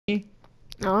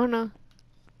I don't know.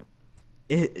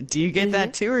 Do you get Is that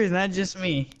it? too, or is that just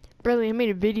me? Bradley, I made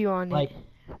a video on it. Like,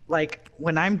 like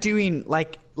when I'm doing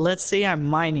like, let's say I'm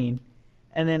mining,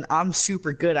 and then I'm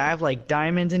super good. I have like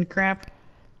diamonds and crap,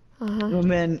 Uh-huh.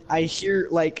 and then I hear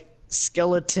like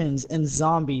skeletons and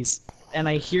zombies, and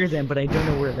I hear them, but I don't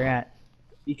know where they're at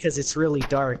because it's really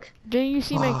dark. Didn't you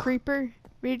see my Oh, creeper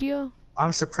video?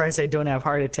 I'm surprised I don't have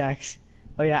heart attacks.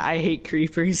 Oh yeah, I hate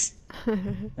creepers.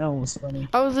 That was funny.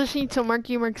 I was listening to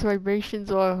Marky Mark's vibrations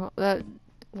while that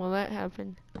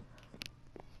happened.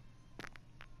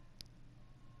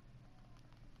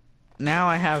 Now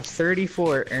I have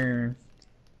 34 Earn.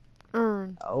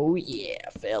 Oh yeah,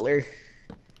 feller.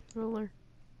 Miller.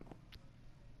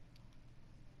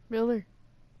 Miller.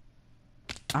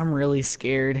 I'm really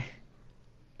scared.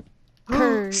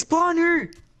 Kurt.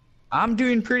 Spawner! I'm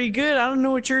doing pretty good. I don't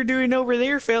know what you're doing over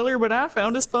there, feller, but I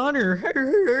found a spawner.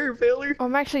 Feller.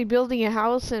 I'm actually building a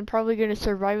house and probably gonna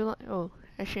survive. Oh,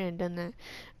 I shouldn't have done that.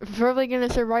 Probably gonna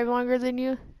survive longer than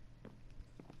you.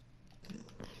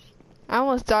 I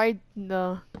almost died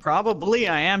though. Probably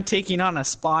I am taking on a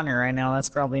spawner right now. That's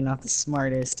probably not the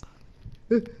smartest.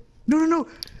 No, no, no!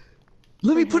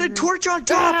 Let me put a torch on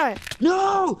top! Ah!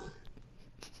 No!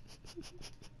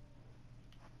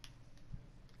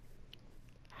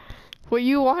 What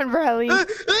you want, Bradley? I'm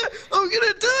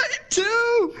gonna die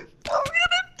too! I'm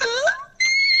gonna die!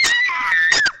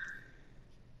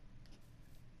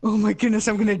 Oh my goodness,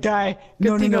 I'm gonna die.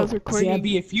 No, no, thing I no. was recording.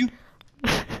 Zambi, if you...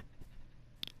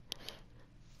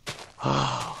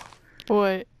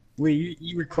 What? Wait,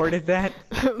 you recorded that?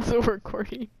 I'm still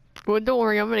recording. Well, don't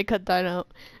worry, I'm gonna cut that out.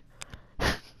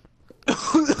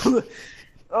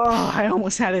 Oh, I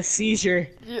almost had a seizure.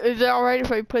 Is it alright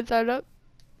if I put that up?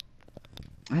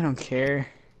 I don't care.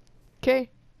 Okay.